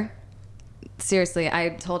ever. Seriously, I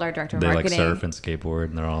told our director of marketing. They like surf and skateboard,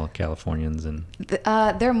 and they're all Californians, and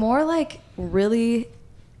they're more like really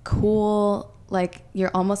cool. Like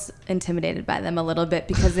you're almost intimidated by them a little bit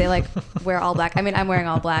because they like wear all black. I mean, I'm wearing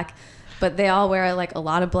all black, but they all wear like a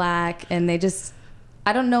lot of black, and they just,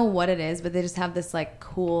 I don't know what it is, but they just have this like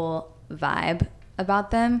cool vibe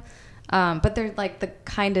about them. But they're like the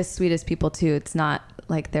kindest, sweetest people too. It's not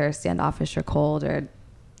like they're standoffish or cold or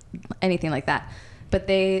anything like that. But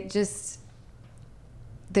they just,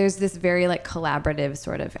 there's this very like collaborative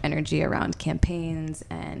sort of energy around campaigns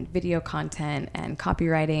and video content and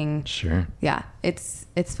copywriting. Sure. Yeah, it's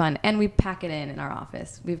fun. And we pack it in our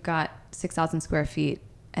office. We've got 6,000 square feet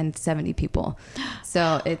and 70 people.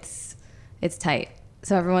 So it's tight.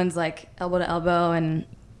 So everyone's like elbow to elbow and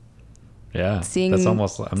seeing, that's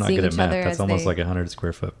almost, I'm not good at math. That's almost like 100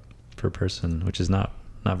 square foot per person, which is not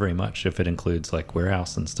very much if it includes like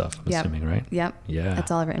warehouse and stuff, I'm assuming, right? Yep. Yeah.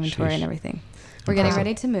 That's all of our inventory and everything. We're getting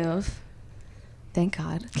ready to move. Thank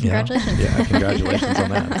God. Congratulations. Yeah, congratulations on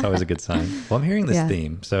that. It's always a good sign. Well, I'm hearing this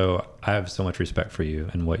theme. So I have so much respect for you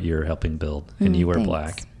and what you're helping build. And you wear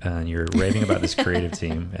black. And you're raving about this creative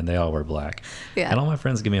team, and they all wear black. Yeah. And all my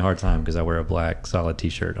friends give me a hard time because I wear a black solid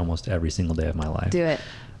t-shirt almost every single day of my life. Do it.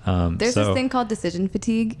 There's this thing called decision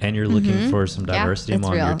fatigue. And you're looking for some diversity it's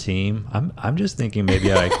among your real. team. I'm just thinking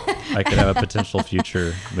maybe I could have a potential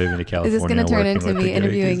future moving to California. Is this going to turn working into with the me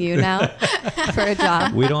interviewing Goodies. you now for a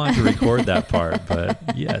job? We don't have to record that part, but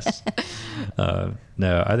yes.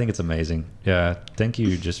 No, I think it's amazing. Yeah. Thank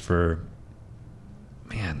you just for,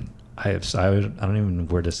 man, I don't even know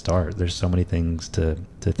where to start. There's so many things to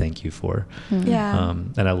thank you for. Yeah.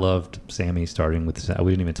 And I loved Sammy starting with this.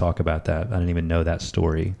 We didn't even talk about that. I didn't even know that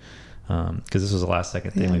story. Because this was the last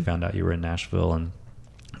second thing. Yeah. We found out you were in Nashville, and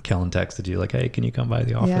Kellen texted you like, hey, can you come by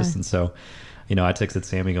the office? Yeah. And so, I texted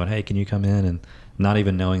Sammy going, hey, can you come in? And not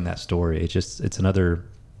even knowing that story. It's another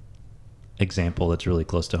example that's really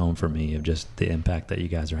close to home for me of just the impact that you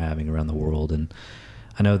guys are having around the world. And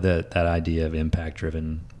I know that idea of impact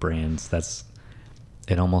driven brands,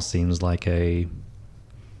 it almost seems like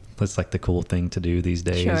it's like the cool thing to do these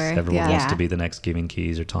days. Sure. Everyone Yeah. wants to be the next Giving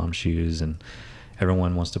Keys or Tom Shoes, and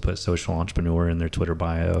everyone wants to put social entrepreneur in their Twitter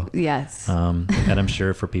bio. Yes. And I'm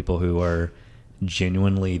sure for people who are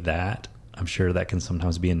genuinely that, I'm sure that can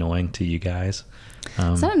sometimes be annoying to you guys.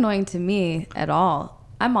 It's not annoying to me at all.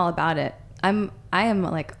 I'm all about it. I am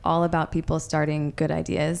like all about people starting good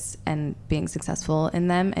ideas and being successful in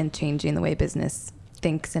them and changing the way business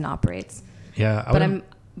thinks and operates. Yeah.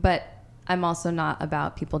 But I'm also not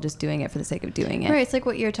about people just doing it for the sake of doing it. Right. It's like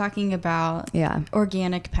what you're talking about. Yeah.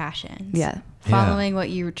 Organic passions. Yeah. Following what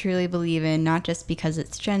you truly believe in, not just because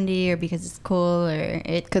it's trendy or because it's cool or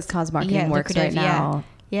it. Because cause marketing works right lucrative, now.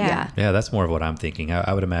 Yeah. Yeah, that's more of what I'm thinking.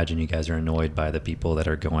 I would imagine you guys are annoyed by the people that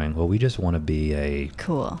are going, well, we just want to be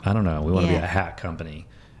Cool. I don't know, we want to be Yeah. a hat company.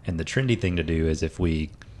 And the trendy thing to do is if we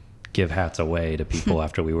give hats away to people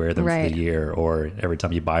after we wear them for Right. the year, or every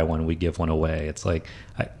time you buy one, we give one away. It's like,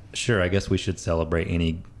 I guess we should celebrate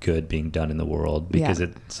any good being done in the world, because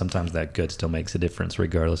sometimes that good still makes a difference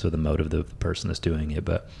regardless of the motive of the person that's doing it.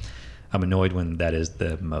 But I'm annoyed when that is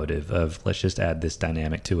the motive of, let's just add this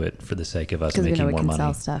dynamic to it for the sake of us Because we making know we more can money.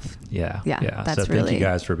 sell stuff. Yeah. Yeah, that's so thank really- you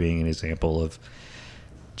guys for being an example of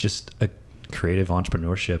just a creative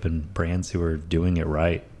entrepreneurship and brands who are doing it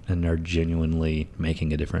right and are genuinely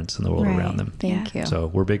making a difference in the world Right. around them. Thank you. So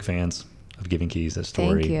we're big fans of Giving Keys, that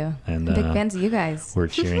story. Thank you. And I'm big fans of you guys. we're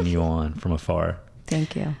cheering you on from afar.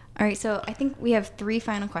 Thank you. All right. So I think we have 3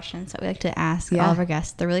 final questions that we like to ask Yeah. all of our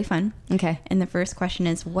guests. They're really fun. Okay. And the first question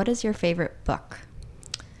is, what is your favorite book?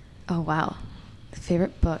 Oh, wow.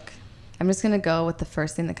 Favorite book. I'm just going to go with the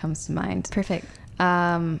first thing that comes to mind. Perfect.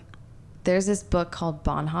 There's this book called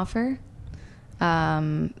Bonhoeffer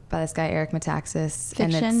by this guy, Eric Metaxas.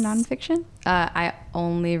 Fiction, nonfiction? I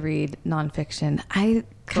only read nonfiction. I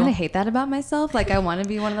kind of hate that about myself. Like, I want to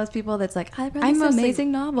be one of those people that's like, I read this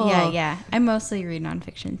amazing novel. Yeah. I mostly read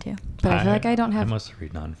nonfiction too. But I feel like I don't I have... mostly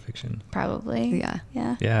read nonfiction. Probably. Yeah.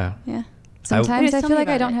 Yeah. Yeah. Yeah. Sometimes Just I tell feel me like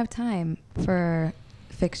I about don't it. have time for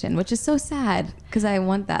fiction, which is so sad because I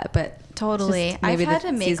want that. But Totally. just I've maybe had the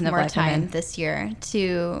to make season of more life I'm time in. this year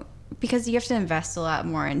because you have to invest a lot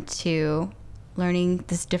more into learning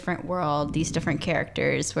this different world, these different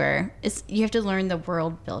characters, where you have to learn the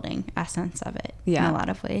world building essence of it in a lot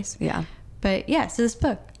of ways. Yeah. But yeah, so this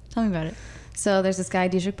book, tell me about it. So there's this guy,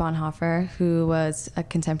 Dietrich Bonhoeffer, who was a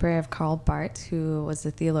contemporary of Karl Barth, who was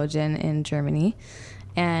a theologian in Germany.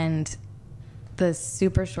 And the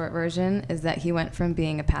super short version is that he went from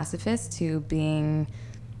being a pacifist to being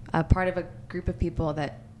a part of a group of people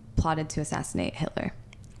that plotted to assassinate Hitler.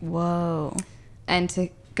 Whoa. And to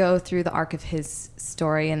go through the arc of his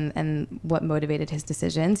story and what motivated his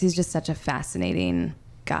decisions, he's just such a fascinating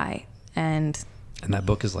guy. And that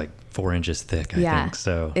book is like 4 inches thick, I Yeah, think.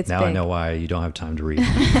 So it's now I big. know why you don't have time to read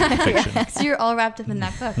fiction. So you're all wrapped up in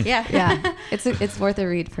that book. Yeah. yeah, it's worth a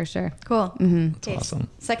read for sure. Cool. That's awesome.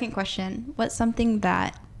 Second question. What's something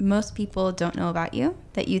that most people don't know about you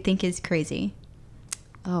that you think is crazy?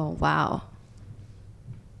 Oh, wow.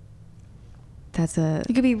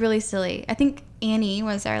 It could be really silly. I think Annie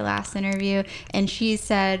was our last interview, and she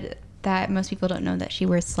said that most people don't know that she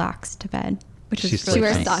wears socks to bed, which is really She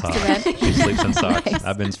wears funny. socks to bed. She sleeps in socks. Nice.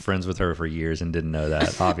 I've been friends with her for years and didn't know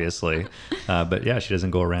that, obviously. But yeah, she doesn't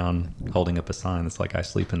go around holding up a sign that's like, I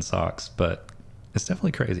sleep in socks. But it's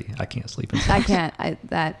definitely crazy. I can't sleep in socks. I can't.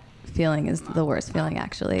 That feeling is the worst feeling,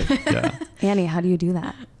 actually. Yeah. Annie, how do you do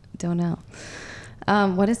that? Don't know.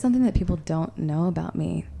 What is something that people don't know about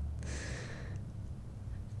me?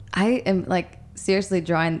 I am like seriously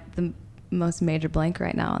drawing the most major blank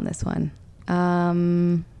right now on this one.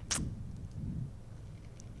 I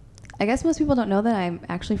guess most people don't know that I'm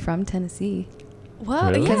actually from Tennessee. Whoa,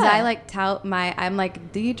 Really? Because I like tout I'm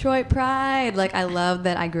like Detroit pride. Like I love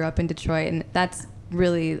that I grew up in Detroit, and that's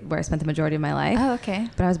really where I spent the majority of my life. Oh, okay.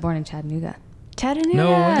 But I was born in Chattanooga. Chattanooga.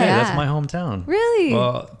 No way. Yeah. That's my hometown. Really?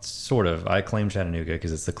 Well, sort of. I claim Chattanooga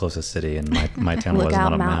because it's the closest city, and my town wasn't Lookout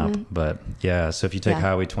on a map. Mountain. But yeah, so if you take Yeah.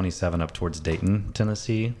 Highway 27 up towards Dayton,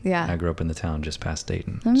 Tennessee, Yeah. I grew up in the town just past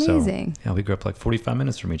Dayton. Amazing. So, yeah, we grew up like 45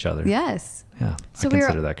 minutes from each other. Yes. Yeah, So I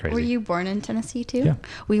consider that crazy. Were you born in Tennessee too? Yeah.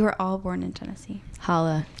 We were all born in Tennessee.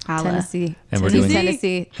 Holla. Holla. Tennessee. And we're Tennessee. doing-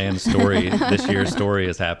 Tennessee. And Story, this year's Story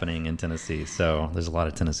is happening in Tennessee. So there's a lot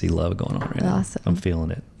of Tennessee love going on right Awesome. now. I'm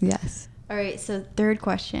feeling it. Yes. All right, so third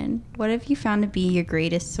question. What have you found to be your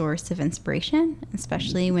greatest source of inspiration,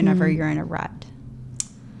 especially whenever you're in a rut?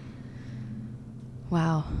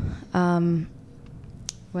 Wow.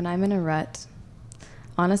 When I'm in a rut,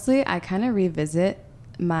 honestly, I kind of revisit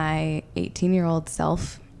my 18-year-old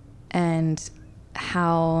self and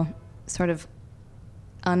how sort of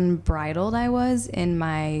unbridled I was in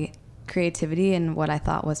my creativity and what I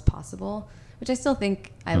thought was possible, which I still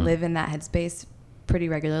think I live in that headspace pretty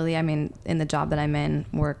regularly. I mean, in the job that I'm in,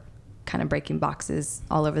 we're kind of breaking boxes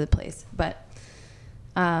all over the place. But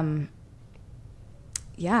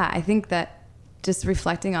yeah, I think that just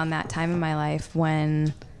reflecting on that time in my life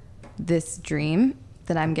when this dream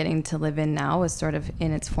that I'm getting to live in now was sort of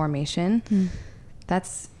in its formation, it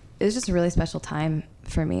was just a really special time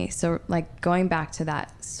for me. So like going back to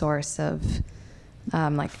that source of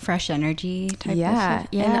like Fresh energy type of yeah, stuff?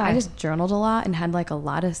 and I just journaled a lot and had like a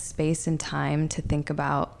lot of space and time to think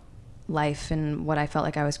about life and what I felt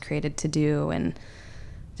like I was created to do, and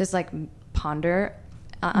just like ponder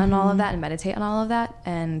on all of that and meditate on all of that.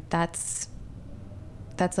 And that's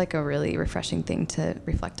like a really refreshing thing to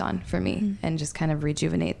reflect on for me, and just kind of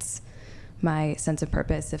rejuvenates my sense of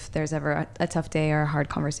purpose if there's ever a tough day or a hard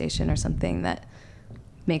conversation or something that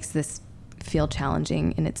makes this feel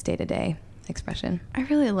challenging in its day-to-day expression. I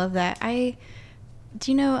really love that.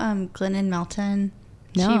 Do you know Glennon Melton?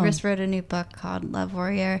 No. She just wrote a new book called Love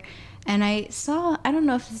Warrior. And I don't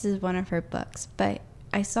know if this is one of her books, but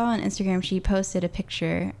I saw on Instagram she posted a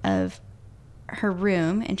picture of her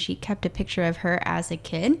room, and she kept a picture of her as a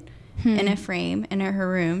kid in a frame in her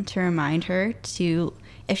room to remind her to,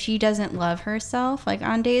 if she doesn't love herself, like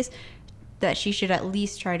on days, that she should at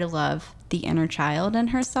least try to love the inner child in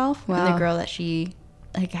herself and the Wow. girl that she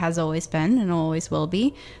like has always been and always will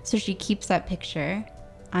be. So she keeps that picture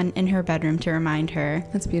in her bedroom to remind her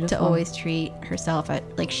That's beautiful. to always treat herself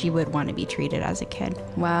like she would want to be treated as a kid.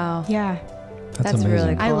 Wow. Yeah. That's amazing.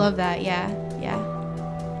 really I cool. love that. Yeah.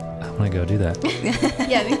 I'm going to go do that.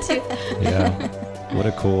 Yeah, me too. Yeah. What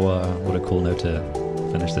a cool note to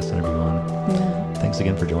finish this interview on. Yeah. Thanks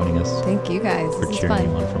again for joining us, Thank you guys. for This is cheering fun.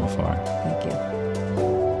 you on from afar. Thank you.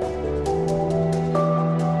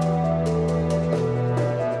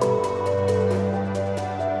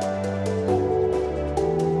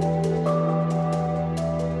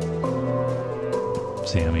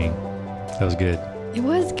 Sammy, that was good. It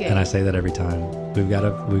was good. And I say that every time. We've got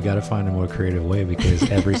to find a more creative way, because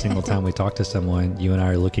every single time we talk to someone, you and I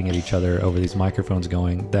are looking at each other over these microphones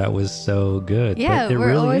going, that was so good. Yeah, But it we're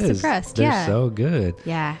really always is. impressed. They're Yeah. so good.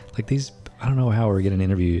 Yeah. Like these, I don't know how we're getting to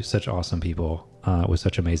interview such awesome people with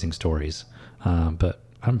such amazing stories. But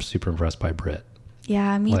I'm super impressed by Brit.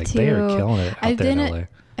 Yeah, me Like, too. they are killing it out there in LA.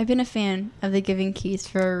 I've been a fan of the Giving Keys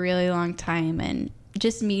for a really long time, and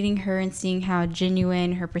just meeting her and seeing how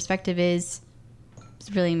genuine her perspective is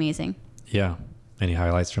really amazing. Yeah. Any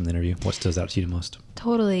highlights from the interview? What stood out to you the most?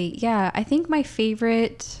 Totally. Yeah. I think I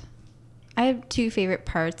have two favorite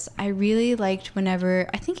parts. I really liked whenever,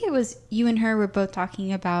 I think it was you and her were both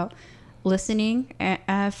talking about listening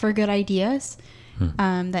for good ideas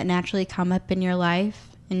that naturally come up in your life,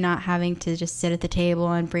 and not having to just sit at the table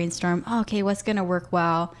and brainstorm, oh, okay, what's going to work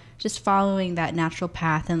well? Just following that natural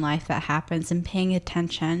path in life that happens and paying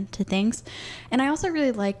attention to things. And I also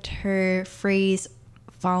really liked her phrase,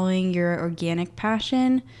 following your organic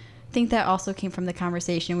passion. I think that also came from the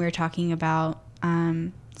conversation we were talking about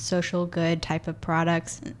social good type of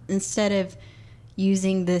products. Instead of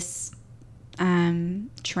using this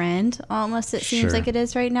trend, almost it seems Sure. like it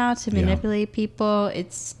is right now, to Yeah. manipulate people,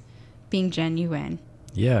 it's being genuine.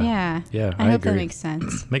 Yeah. Yeah. Yeah. I hope agree. that makes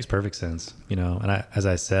sense. Makes perfect sense. You know, and as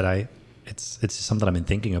I said, it's just something I've been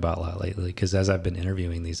thinking about a lot lately, because as I've been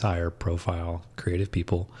interviewing these higher profile creative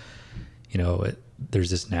people, you know, there's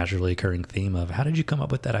this naturally occurring theme of, how did you come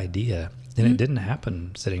up with that idea? And it didn't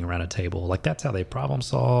happen sitting around a table. Like, that's how they problem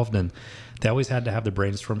solved. And they always had to have the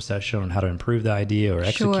brainstorm session on how to improve the idea or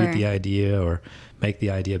execute Sure. the idea or make the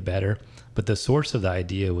idea better. But the source of the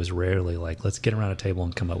idea was rarely like, let's get around a table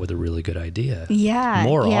and come up with a really good idea. Yeah.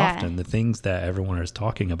 More yeah. often, the things that everyone is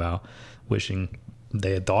talking about, wishing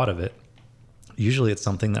they had thought of it, usually it's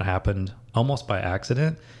something that happened almost by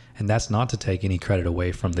accident. And that's not to take any credit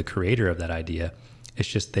away from the creator of that idea. It's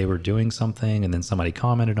just they were doing something and then somebody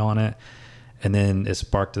commented on it. And then it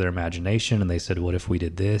sparked their imagination and they said, what if we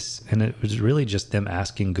did this? And it was really just them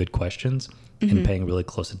asking good questions and paying really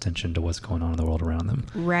close attention to what's going on in the world around them.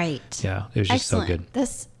 Right. Yeah, it was just Excellent. so good.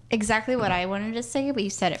 That's exactly what I wanted to say, but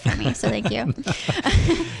you said it for me, so thank you.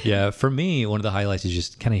 Yeah, for me, one of the highlights is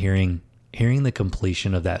just kind of hearing the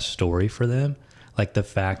completion of that story for them. Like the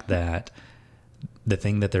fact that the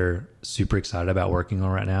thing that they're super excited about working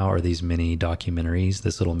on right now are these mini documentaries,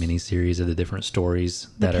 this little mini series of the different stories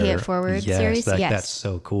that Pay are It Forward yes, series. Yes. That's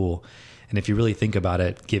so cool. And if you really think about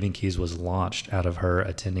it, Giving Keys was launched out of her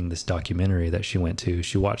attending this documentary that she went to.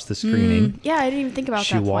 She watched the screening. Yeah, I didn't even think about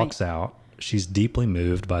She that walks point. out. She's deeply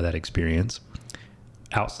moved by that experience.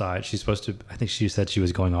 Outside, she's supposed to, I think she said she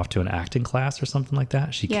was going off to an acting class or something like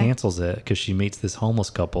that. She cancels it because she meets this homeless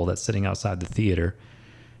couple that's sitting outside the theater,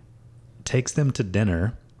 takes them to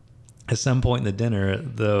dinner. At some point in the dinner,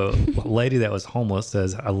 the lady that was homeless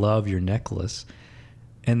says, I love your necklace.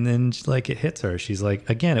 And then like it hits her. She's like,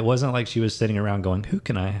 again, it wasn't like she was sitting around going, who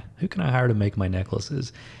can I hire to make my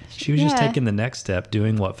necklaces? She was just taking the next step,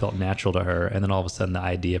 doing what felt natural to her. And then all of a sudden the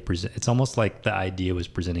idea it's almost like the idea was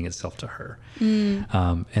presenting itself to her. And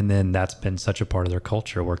then that's been such a part of their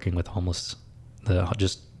culture, working with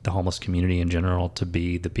the homeless community in general, to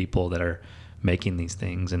be the people that are making these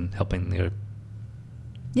things and helping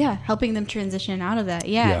helping them transition out of that.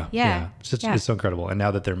 Yeah. It's so incredible. And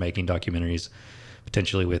now that they're making documentaries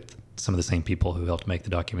potentially with some of the same people who helped make the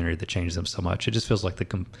documentary that changed them so much, it just feels like the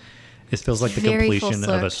completion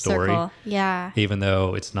of a story. Circle. Yeah. Even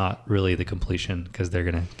though it's not really the completion, because they're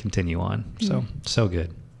going to continue on. So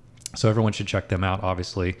good. So everyone should check them out.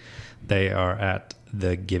 Obviously, they are at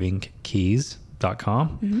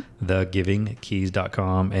thegivingkeys.com,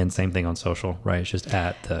 thegivingkeys.com, and same thing on social, right? It's just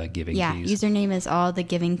at the Giving Keys. Username is all the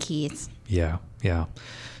Giving Keys. Yeah.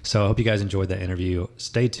 So I hope you guys enjoyed that interview.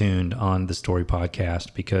 Stay tuned on the Story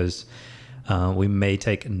Podcast, because we may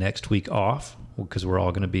take next week off because we're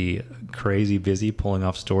all going to be crazy busy pulling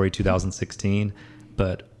off Story 2016.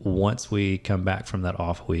 But once we come back from that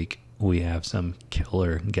off week, we have some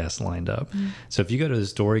killer guests lined up. So if you go to the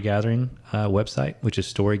Story Gathering website, which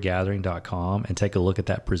is storygathering.com, and take a look at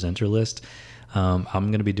that presenter list, I'm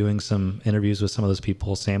going to be doing some interviews with some of those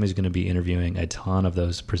people. Sammy's going to be interviewing a ton of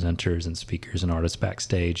those presenters and speakers and artists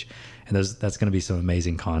backstage. And that's going to be some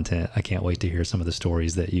amazing content. I can't wait to hear some of the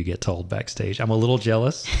stories that you get told backstage. I'm a little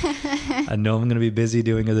jealous. I know I'm going to be busy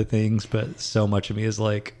doing other things, but so much of me is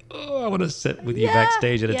like, oh, I want to sit with you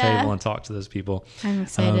backstage at a table and talk to those people. I'm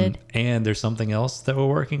excited. And there's something else that we're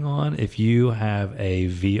working on. If you have a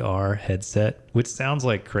VR headset, which sounds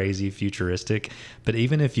like crazy futuristic, but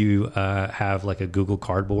even if you have like a Google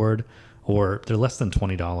Cardboard, or they're less than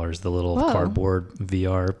 $20, the little cardboard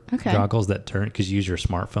VR goggles that turn, because you use your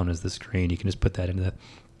smartphone as the screen. You can just put that into that.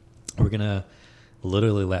 We're going to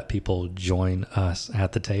literally let people join us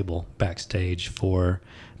at the table backstage for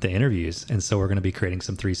the interviews. And so we're going to be creating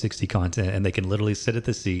some 360 content, and they can literally sit at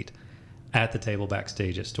the seat at the table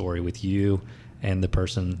backstage at Story with you and the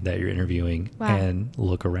person that you're interviewing and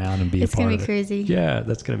look around and be a part of it. It's going to be crazy. Yeah,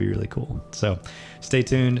 that's going to be really cool. So stay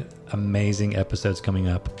tuned. Amazing episodes coming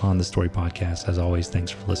up on the Story Podcast. As always, thanks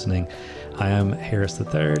for listening. I am Harris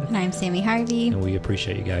III. And I'm Sammy Harvey. And we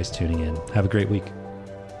appreciate you guys tuning in. Have a great week.